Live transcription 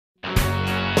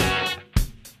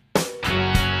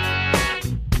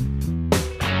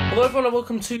Hello everyone and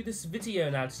welcome to this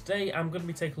video. Now today I'm going to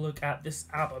be taking a look at this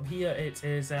album here. It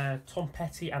is Tom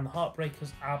Petty and the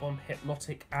Heartbreakers album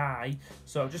Hypnotic.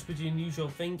 So I'll just be doing the usual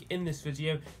thing in this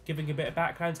video, giving a bit of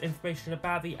background information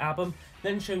about the album,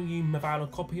 then showing you my vinyl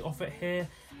copy of it here,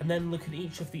 and then looking at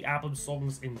each of the album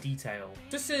songs in detail.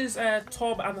 This is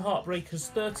Tom and the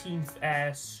Heartbreakers'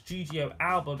 13th studio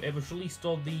album. It was released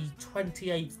on the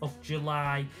 28th of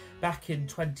July back in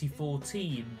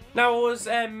 2014. Now I was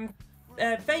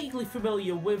vaguely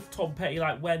familiar with Tom Petty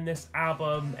when this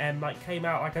album came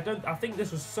out. I think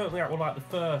this was certainly one of the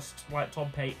first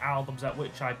Tom Petty albums at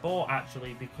which I bought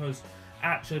because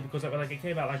it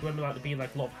came out, I remember there being a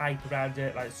lot of hype around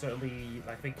it. Certainly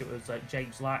I think it was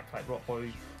James Lack, Rock Boy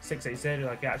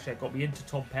 680, it got me into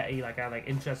Tom Petty, I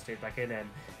interested in him,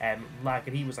 and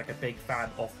he was a big fan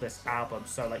of this album.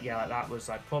 So that was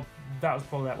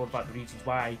probably one of the reasons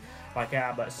why I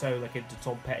am so into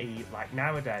Tom Petty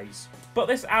nowadays. But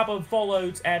this album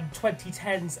followed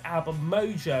 2010's album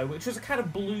Mojo, which was a kind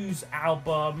of blues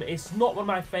album. It's not one of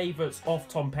my favourites of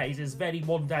Tom Petty's. It's very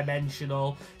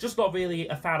one-dimensional, just not really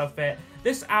a fan of it.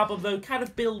 This album though kind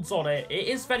of builds on it. It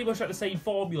is very much the same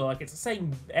formula, it's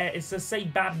the same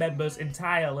band members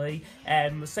entirely,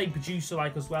 the same producer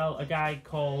as well, a guy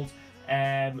called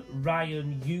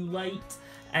Ryan Ulate.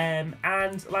 And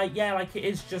it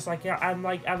is just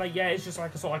it's just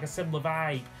a similar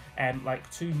vibe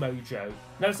to Mojo.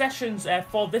 Now the sessions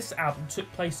for this album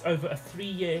took place over a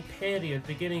 3-year period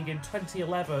beginning in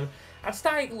 2011, and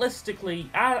stylistically,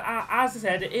 as I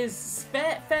said, it is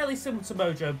fairly similar to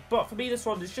Mojo, but for me this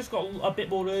one, it's just got a bit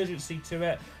more urgency to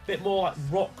it, a bit more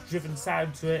rock-driven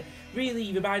sound to it.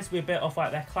 Really reminds me a bit of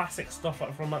their classic stuff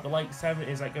from the late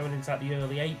 70s, going into the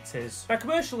early 80s. Now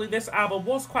commercially, this album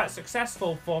was quite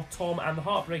successful for Tom and the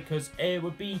Heartbreakers. It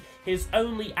would be his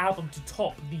only album to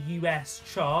top the US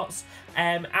charts,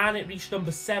 and it reached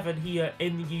number 7 here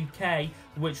in the UK,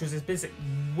 which was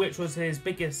his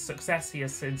biggest success here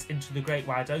since Into the Great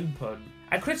Wide Open.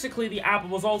 And critically, the album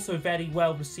was also very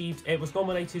well received. It was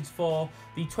nominated for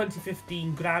the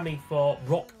 2015 Grammy for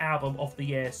Rock Album of the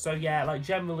Year. So yeah,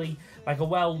 generally a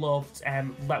well-loved,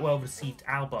 well-received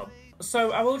album.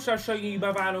 So I will just show you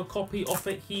my vinyl copy of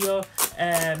it here.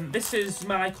 This is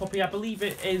my copy. I believe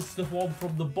it is the one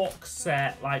from the box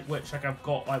set, which I've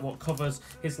got what covers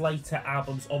his later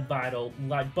albums on vinyl.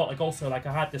 But also I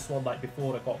had this one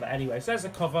before I got that anyway. So there's a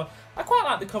cover. I quite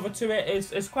like the cover to it.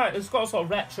 It's got a sort of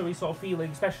retro-y sort of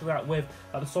feeling, especially with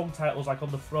the song titles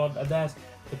on the front. And there's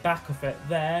the back of it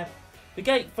there. The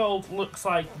gatefold looks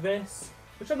like this,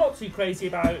 which I'm not too crazy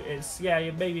about. It's,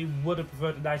 you maybe would have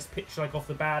preferred a nice picture off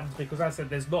the band, because as I said,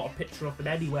 there's not a picture of them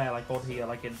anywhere on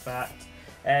here, in fact.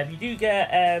 You do get,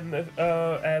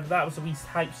 that was a wee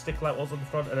hype sticker was on the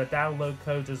front, and a download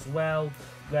code as well.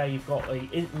 There you've got a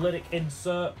lyric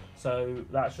insert, so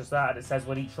that's just that, and it says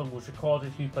when each song was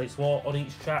recorded, who plays what on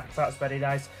each track, so that's very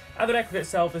nice. And the record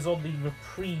itself is on the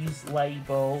Reprise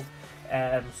label,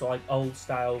 so old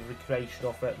style recreation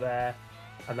of it there.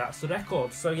 And that's the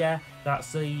record. So yeah,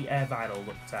 that's the vinyl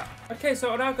looked at. Okay,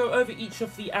 so I'll now go over each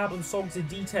of the album songs in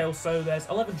detail. So there's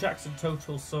 11 tracks in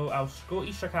total, so I'll score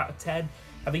each track out of 10,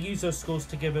 and we use those scores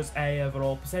to give us a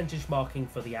overall percentage marking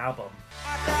for the album.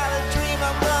 I got a dream,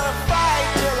 I'm gonna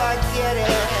fight till I get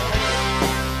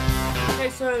it. Okay,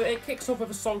 so it kicks off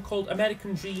with a song called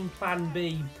American Dream Plan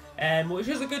B, which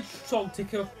is a good song to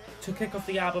kick off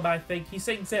the album, I think. He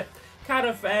sings it kind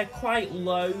of quite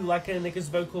low, in his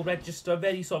vocal register,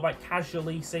 very sort of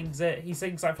casually sings it. He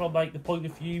sings from the point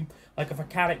of view of a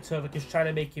character who's trying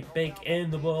to make it big in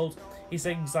the world. He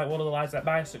sings one of the lines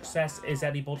my success is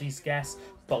anybody's guess,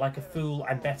 but like a fool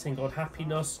I'm betting on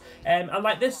happiness. And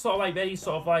this sort of very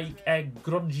sort of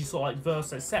grungy sort of verse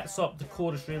that sets up the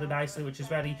chorus really nicely, which is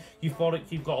very euphoric.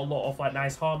 You've got a lot of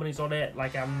nice harmonies on it, so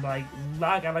an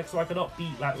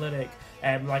upbeat lyric.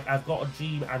 I've got a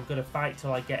dream, I'm gonna fight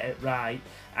till I get it right.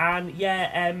 And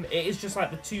yeah, it is just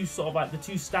the two sort of the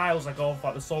two styles of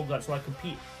the song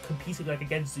competing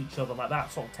against each other,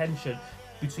 that sort of tension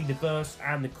between the verse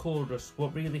and the chorus,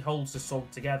 what really holds the song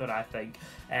together, I think.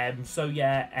 So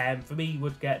yeah, for me,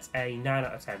 would get a 9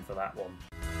 out of 10 for that one.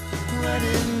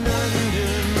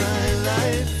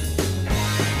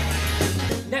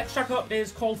 Next track up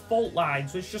is called Fault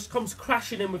Lines, which just comes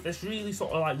crashing in with this really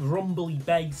sort of rumbly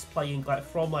bass playing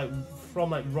from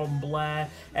Ron Blair,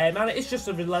 and it's just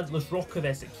a relentless rocker.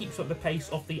 This, it keeps up the pace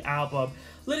of the album.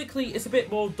 Lyrically, it's a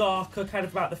bit more darker, kind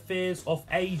of about the fears of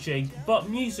aging, but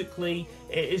musically,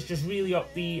 It is just really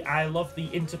upbeat. I love the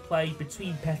interplay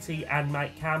between Petty and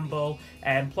Mike Campbell,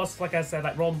 and plus, like I said,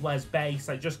 like Ron Blair's bass,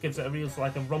 like just gives it a real sort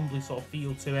of like a rumbly sort of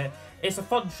feel to it. It's a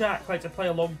fun track like to play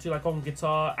along to like on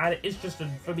guitar, and it is just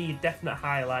for me a definite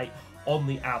highlight on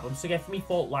the album. So again, for me,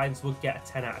 Fault Lines would get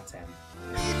a 10 out of 10.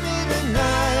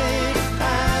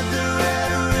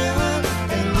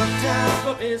 Next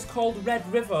up is called Red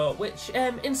River, which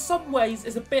in some ways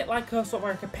is a bit like a sort of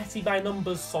like a Petty by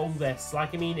Numbers song. This,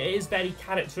 like, I mean, it is very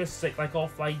characteristic, like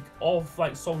of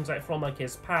songs like from like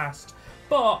his past.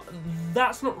 But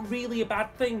that's not really a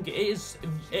bad thing. It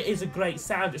is a great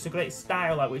sound. It's a great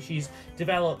style, like, which he's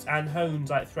developed and honed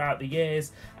like throughout the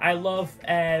years. I love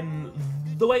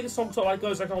the way the song sort of like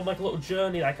goes like on like a little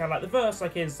journey. Like, kind of like the verse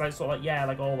like is like sort of like, yeah,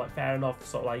 like all like fair enough,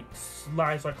 sort of like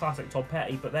nice like classic Tom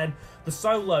Petty. But then the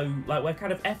solo, like where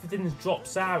kind of everything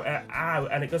drops out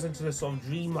and it goes into this sort of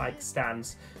dreamlike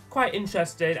stance. Quite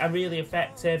interesting and really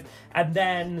effective, and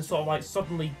then sort of like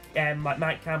suddenly like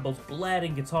Mike Campbell's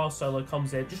blaring guitar solo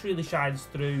comes in, just really shines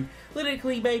through.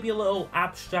 Lyrically maybe a little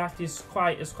abstract, it's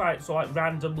quite sort of like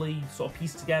randomly sort of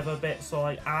pieced together a bit, so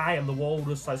like I Am the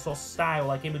Walrus like sort of style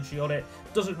like imagery on it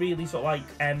doesn't really sort of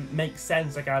like make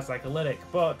sense like as like a lyric,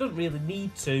 but it doesn't really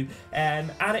need to,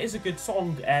 and it is a good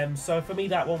song, so for me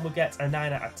that one would get a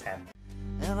 9 out of 10.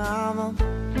 And I'm a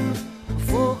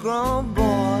full-grown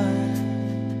boy.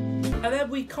 And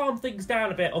then we calm things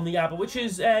down a bit on the album, which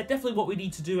is definitely what we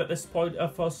need to do at this point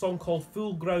for a song called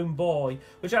Full Grown Boy,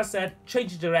 which, as I said,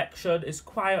 changes direction, is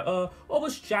quieter,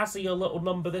 almost jazzy, a little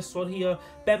number, this one here.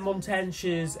 Ben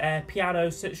Montench's piano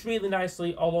sits really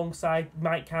nicely alongside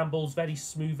Mike Campbell's very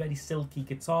smooth, very silky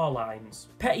guitar lines.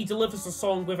 Petty delivers the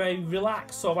song with a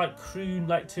relaxed sort of like croon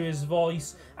like to his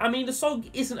voice. I mean, the song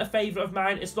isn't a favourite of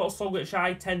mine. It's not a song which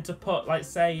I tend to put like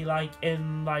say like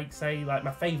in like say like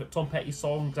my favourite Tom Petty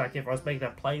songs. Like if I was making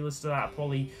a playlist of that, I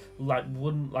probably like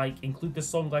wouldn't like include the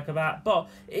song like that. But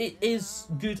it is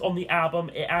good on the album.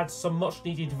 It adds some much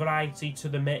needed variety to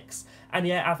the mix, and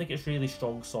yeah, I think it's a really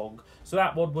strong song. So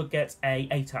that one would get a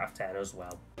 8 out of 10 as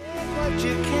well. What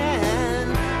you can,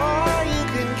 or you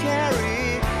can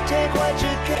carry. Take what you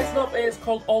can. Next up is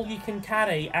called All You Can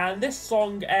Carry, and this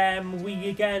song we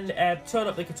again turn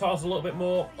up the guitars a little bit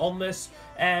more on this.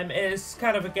 It's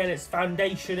kind of, again, its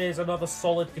foundation is another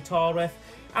solid guitar riff,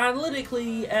 and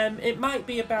lyrically it might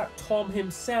be about Tom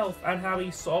himself and how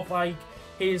he sort of like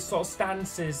his sort of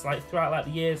stances like throughout like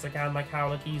the years, like, and like how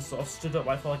like he's sort of stood up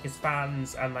like for like his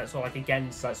fans and like sort of like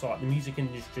against like sort of like the music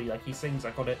industry. Like he sings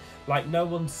like on it like, no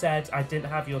one said I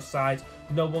didn't have your side,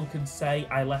 no one can say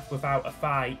I left without a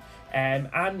fight.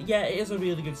 And yeah, it is a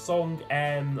really good song.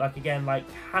 Like again, like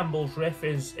Campbell's riff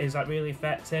is like really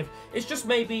effective. It's just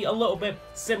maybe a little bit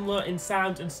similar in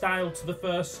sound and style to the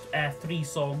first 3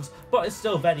 songs, but it's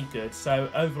still very good.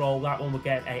 So overall, that one would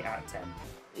get an 8 out of 10.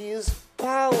 Is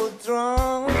power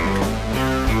drunk?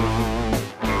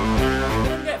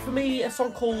 For me, a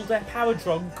song called Power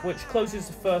Drunk, which closes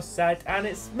the first set, and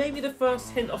it's maybe the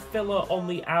first hint of filler on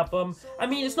the album. I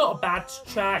mean, it's not a bad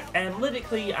track, and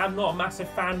lyrically, I'm not a massive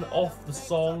fan of the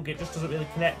song. It just doesn't really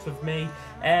connect with me.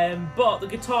 But the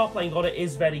guitar playing on it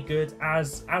is very good,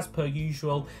 as per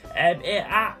usual. As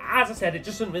I said, it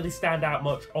just doesn't really stand out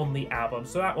much on the album,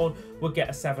 so that one would get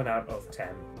a 7 out of 10.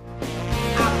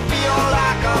 I feel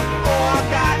like a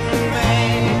forgotten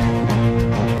man.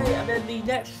 And then the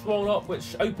next one up,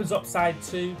 which opens up side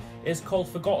 2, is called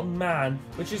Forgotten Man,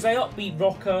 which is a upbeat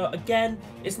rocker. Again,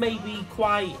 it's maybe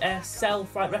quite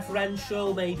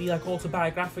self-referential, maybe like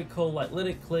autobiographical, like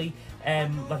lyrically.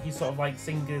 Like he's sort of like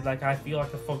singing like I feel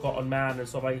like a forgotten man, and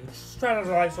sort of like just trying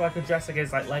to like sort of address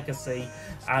against like legacy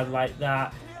and like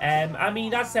that. I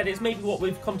mean, as I said, it's maybe what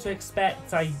we've come to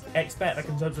expect. I expect like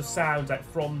in terms of sound like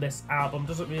from this album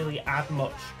doesn't really add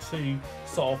much to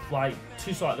sort of like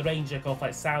the range of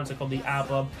like sounds like on the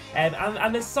album.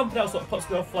 And there's something else that puts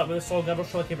me off like with the song. I'm not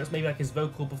sure like, if it's maybe like his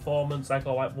vocal performance, like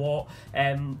or like what.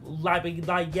 Like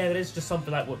yeah, there is just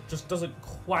something like what just doesn't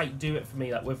quite do it for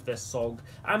me like with this song.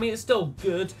 I mean, it's still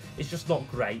good, it's just not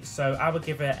great. So I would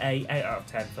give it a 8 out of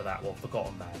 10 for that one,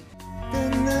 Forgotten Man.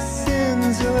 Then the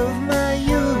sins of my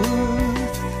youth.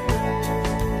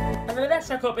 And then the next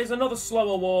track up is another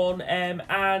slower one,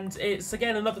 and it's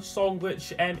again another song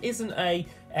which isn't a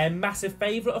massive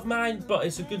favourite of mine, but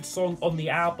it's a good song on the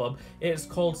album. It's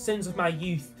called Sins of My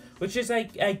Youth, which is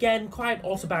again quite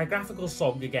autobiographical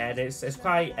song. Again, it's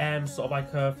quite sort of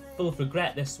like full of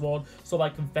regret. This one, sort of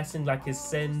like confessing like his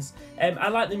sins. I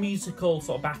like the musical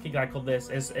sort of backing like on this.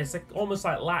 It's almost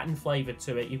like Latin flavour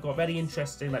to it. You've got very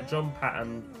interesting like drum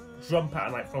pattern drum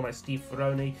pattern like from like Steve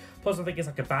Ferroni. Plus I think it's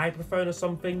like a vibraphone or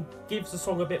something. Gives the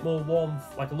song a bit more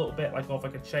warmth, like a little bit like of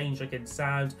like a change like in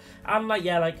sound. And like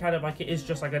yeah, like kind of like it is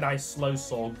just like a nice slow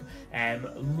song.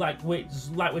 Which is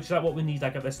like what we need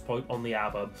like at this point on the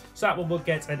album. So that one will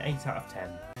get an 8 out of 10.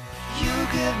 You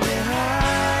give me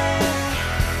high.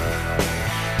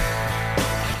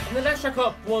 And the next track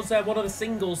up was one of the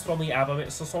singles from the album.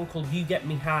 It's a song called You Get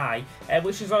Me High,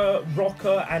 which is a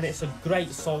rocker, and it's a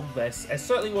great song, this. It's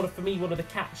certainly for me, one of the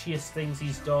catchiest things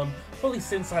he's done, probably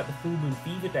since like the Full Moon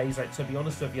Fever days, like, to be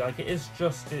honest with you. Like, it is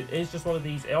just one of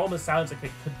these, it almost sounds like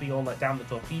it could be on like Damn the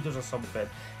Torpedoes or something,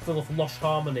 full of lush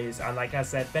harmonies, and like I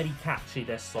said, very catchy,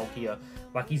 this song here.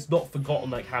 Like, he's not forgotten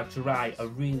like how to write a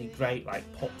really great like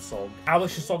pop song. I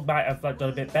wish the song might have like done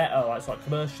a bit better, like sort of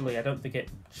commercially. I don't think it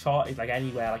charted like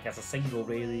anywhere like as a single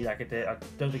really. Like I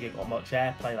don't think it got much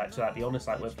airplay, like, to be honest,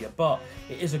 like with you. But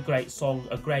it is a great song,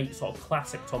 a great sort of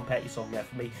classic Tom Petty song there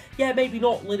for me. Yeah, maybe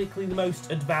not lyrically the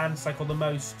most advanced, like, or the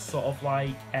most sort of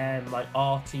like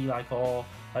arty, like, or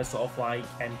sort of like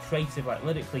creative like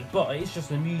lyrically, but it's just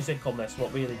the music on this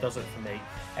what really does it for me.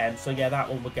 So yeah, that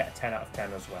one will get a 10 out of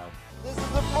 10 as well. This is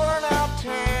a burnout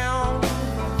town.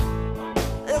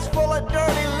 It's full of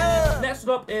dirty love. Next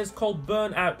one up is called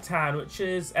Burnout Town, which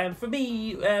is for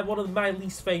me one of my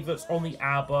least favourites on the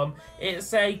album.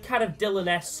 It's a kind of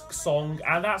Dylan-esque song,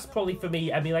 and that's probably for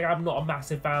me. I mean, like, I'm not a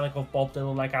massive fan like of Bob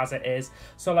Dylan, like, as it is.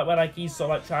 So like when like he's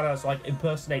sort of like trying to like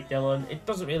impersonate Dylan, it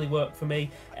doesn't really work for me.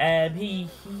 He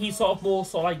sort of more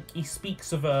sort of like he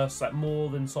speaks a verse like more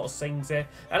than sort of sings it,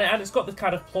 and it's got this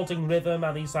kind of plodding rhythm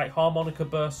and these like harmonica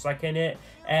bursts like in it.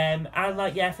 And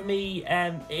like yeah, for me,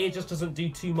 it just doesn't do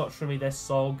too much for me, this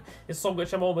song. It's a song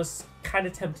which I'm almost kind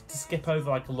of tempted to skip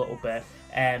over like a little bit.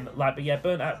 But yeah,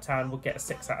 Burnout Town will get a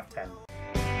 6 out of 10.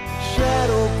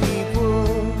 Shadow people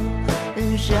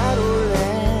in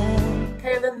Shadowland.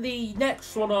 Okay, and then the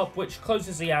next one up, which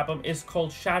closes the album, is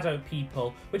called Shadow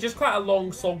People, which is quite a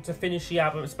long song to finish the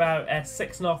album. It's about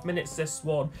 6.5 minutes, this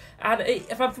one. And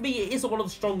for me, it isn't one of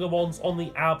the stronger ones on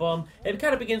the album. It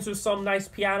kind of begins with some nice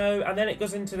piano, and then it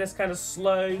goes into this kind of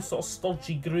slow, sort of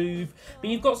stodgy groove. I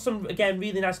mean, you've got some, again,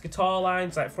 really nice guitar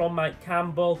lines, like from Mike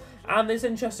Campbell, and there's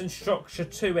interesting structure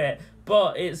to it.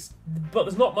 But there's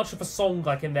not much of a song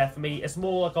like in there for me. It's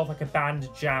more like of like a band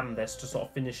jam, this, to sort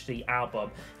of finish the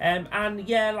album. And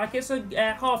yeah, like it's a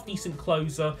half decent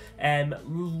closer.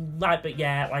 But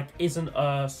yeah, like isn't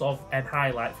a sort of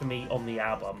highlight for me on the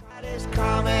album.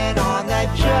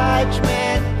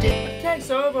 Okay,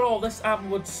 so overall this album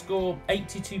would score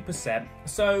 82%.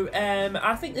 So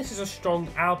I think this is a strong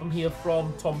album here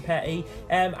from Tom Petty.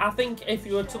 I think if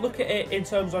you were to look at it in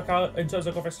terms of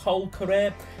his whole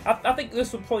career, I think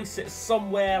this would probably sit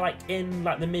somewhere like in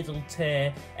like the middle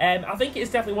tier. I think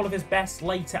it's definitely one of his best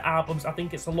later albums. I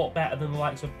think it's a lot better than the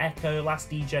likes of Echo, Last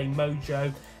DJ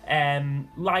Mojo.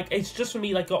 Like it's just for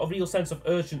me like got a real sense of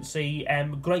urgency,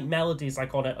 great melodies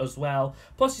like on it as well.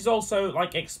 Plus he's also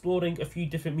like exploring a few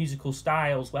different musical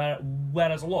styles,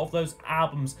 whereas a lot of those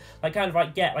albums like kind of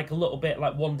like get like a little bit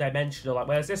like one-dimensional, like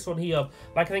whereas this one here,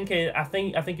 like I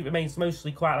think it remains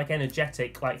mostly quite like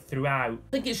energetic like throughout.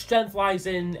 I think its strength lies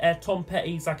in Tom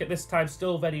Petty's like at this time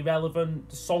still very relevant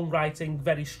songwriting,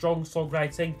 very strong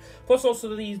songwriting, plus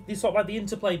also the sort of like the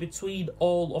interplay between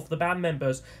all of the band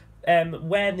members.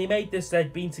 When they made this,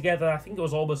 they'd been together, I think it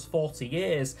was almost 40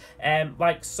 years.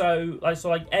 So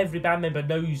every band member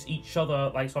knows each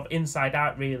other, like sort of inside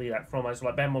out, really. Like from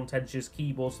like Ben Montentious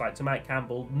keyboards, like to Mike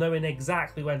Campbell, knowing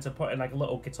exactly when to put in like a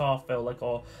little guitar fill, like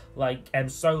or like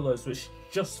solos, which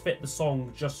just fit the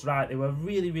song just right. They were a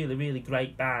really, really, really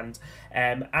great band.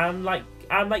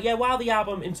 Yeah, while the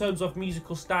album in terms of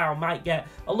musical style might get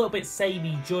a little bit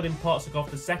samey during parts of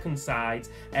the second side,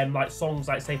 like songs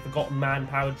like say Forgotten Man,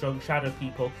 Power Drunk, Shadow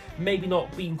People, maybe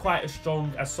not being quite as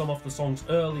strong as some of the songs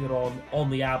earlier on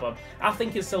the album, I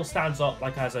think it still stands up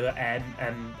like as a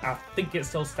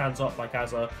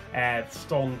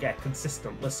strong,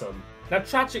 consistent listen. Now,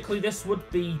 tragically, this would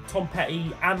be Tom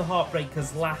Petty and the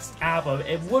Heartbreakers' last album.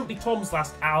 It wouldn't be Tom's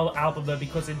last album, though,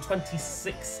 because in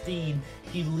 2016,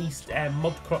 he released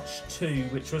Mudcrutch 2,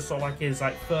 which was sort of like his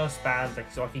like first band,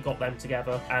 so like he got them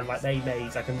together, and like they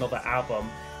made like another album.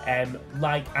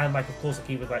 Of course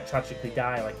he would like tragically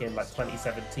die like in like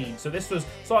 2017. So this was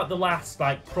sort of the last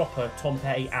like proper Tom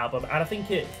Petty album, and I think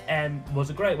it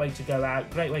was a great way to go out,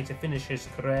 great way to finish his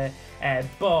career,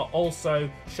 but also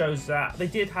shows that they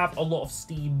did have a lot of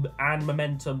steam and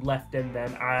momentum left in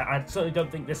them. I certainly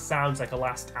don't think this sounds like a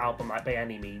last album like by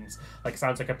any means. Like it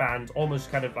sounds like a band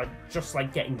almost kind of like just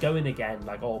like getting going again,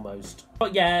 like almost.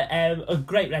 But yeah, a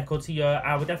great record here.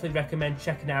 I would definitely recommend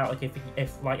checking out, like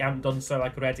if like I haven't done so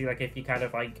like already. already, like if you kind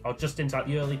of like are just into like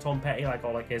the early Tom Petty, like,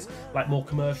 or like his like more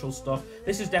commercial stuff,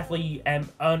 this is definitely an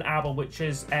album which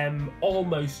is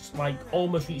almost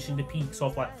reaching the peaks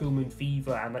of like Full Moon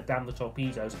Fever and like Damn the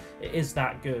Torpedoes. It is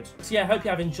that good. So yeah, I hope you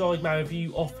have enjoyed my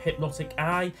review of Hypnotic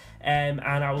Eye, and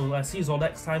I will see you all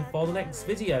next time for the next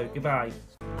video. Goodbye.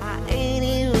 I ain't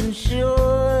even sure